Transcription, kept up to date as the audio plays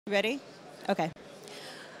Ready? Okay.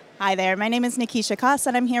 Hi there, my name is Nikisha Koss,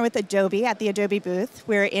 and I'm here with Adobe at the Adobe booth.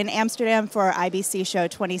 We're in Amsterdam for IBC Show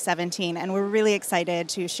 2017, and we're really excited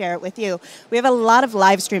to share it with you. We have a lot of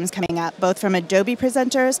live streams coming up, both from Adobe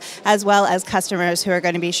presenters as well as customers who are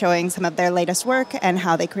going to be showing some of their latest work and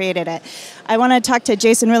how they created it. I want to talk to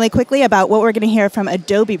Jason really quickly about what we're going to hear from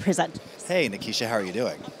Adobe presenters. Hey, Nikisha, how are you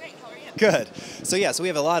doing? Good. So we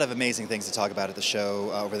have a lot of amazing things to talk about at the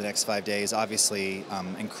show over the next 5 days. Obviously,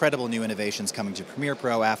 incredible new innovations coming to Premiere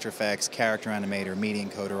Pro, After Effects, Character Animator, Media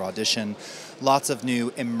Encoder, Audition. Lots of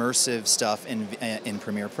new immersive stuff in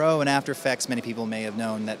Premiere Pro and After Effects. Many people may have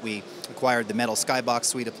known that we acquired the Metal Skybox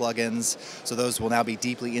suite of plugins, so those will now be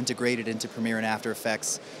deeply integrated into Premiere and After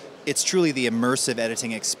Effects. It's truly the immersive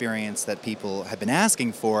editing experience that people have been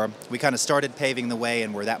asking for. We kind of started paving the way,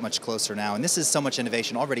 and we're that much closer now. And this is so much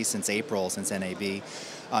innovation already since April, since NAB.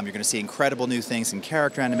 You're going to see incredible new things in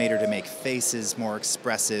Character Animator to make faces more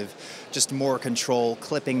expressive, just more control,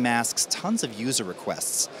 clipping masks, tons of user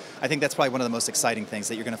requests. I think that's probably one of the most exciting things,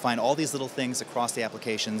 that you're going to find all these little things across the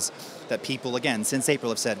applications that people, again, since April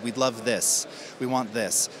have said, we'd love this, we want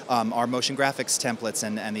this. Our motion graphics templates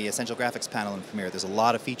and the Essential Graphics panel in Premiere, there's a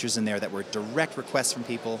lot of features in there that were direct requests from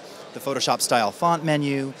people. The Photoshop style font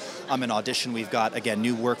menu. In Audition, we've got, again,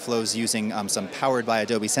 new workflows using some powered by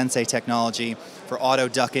Adobe Sensei technology for auto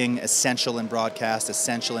ducking, essential in broadcast,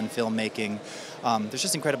 essential in filmmaking. There's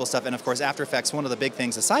just incredible stuff. And of course, After Effects, one of the big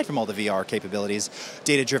things, aside from all the VR capabilities,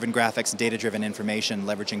 data-driven graphics and data-driven information,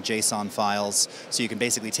 leveraging JSON files. So you can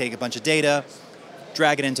basically take a bunch of data,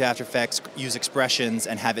 drag it into After Effects, use expressions,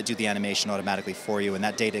 and have it do the animation automatically for you. And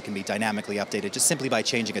that data can be dynamically updated just simply by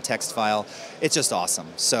changing a text file. It's just awesome.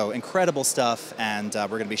 So incredible stuff, and we're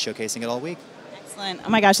going to be showcasing it all week. Excellent. Oh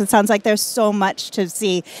my gosh, it sounds like there's so much to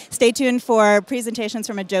see. Stay tuned for presentations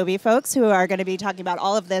from Adobe folks who are going to be talking about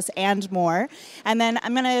all of this and more. And then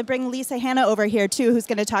I'm going to bring Lisa Hanna over here too, who's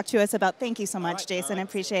going to talk to us about, thank you so much, Jason, I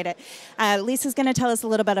appreciate it. Lisa's going to tell us a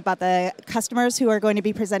little bit about the customers who are going to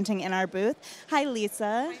be presenting in our booth. Hi,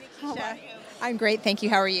 Lisa. How are you? I'm great, thank you.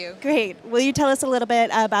 How are you? Great. Will you tell us a little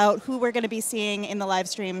bit about who we're going to be seeing in the live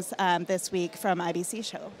streams this week from IBC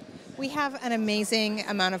Show? We have an amazing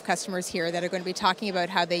amount of customers here that are going to be talking about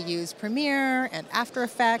how they use Premiere and After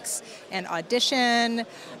Effects and Audition,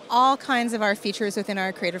 all kinds of our features within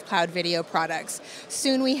our Creative Cloud video products.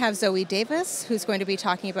 Soon we have Zoe Davis, who's going to be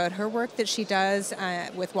talking about her work that she does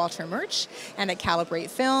with Walter Murch and at Calibrate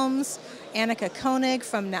Films, Annika Koenig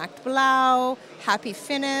from Nacht Blau, Happy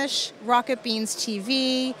Finish, Rocket Beans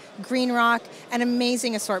TV, Green Rock, an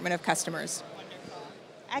amazing assortment of customers.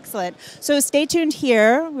 Excellent. So stay tuned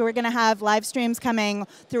here. We're going to have live streams coming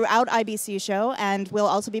throughout IBC Show, and we'll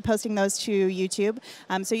also be posting those to YouTube.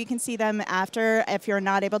 So you can see them after if you're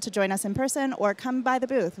not able to join us in person, or come by the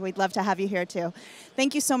booth. We'd love to have you here too.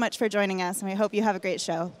 Thank you so much for joining us, and we hope you have a great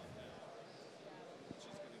show.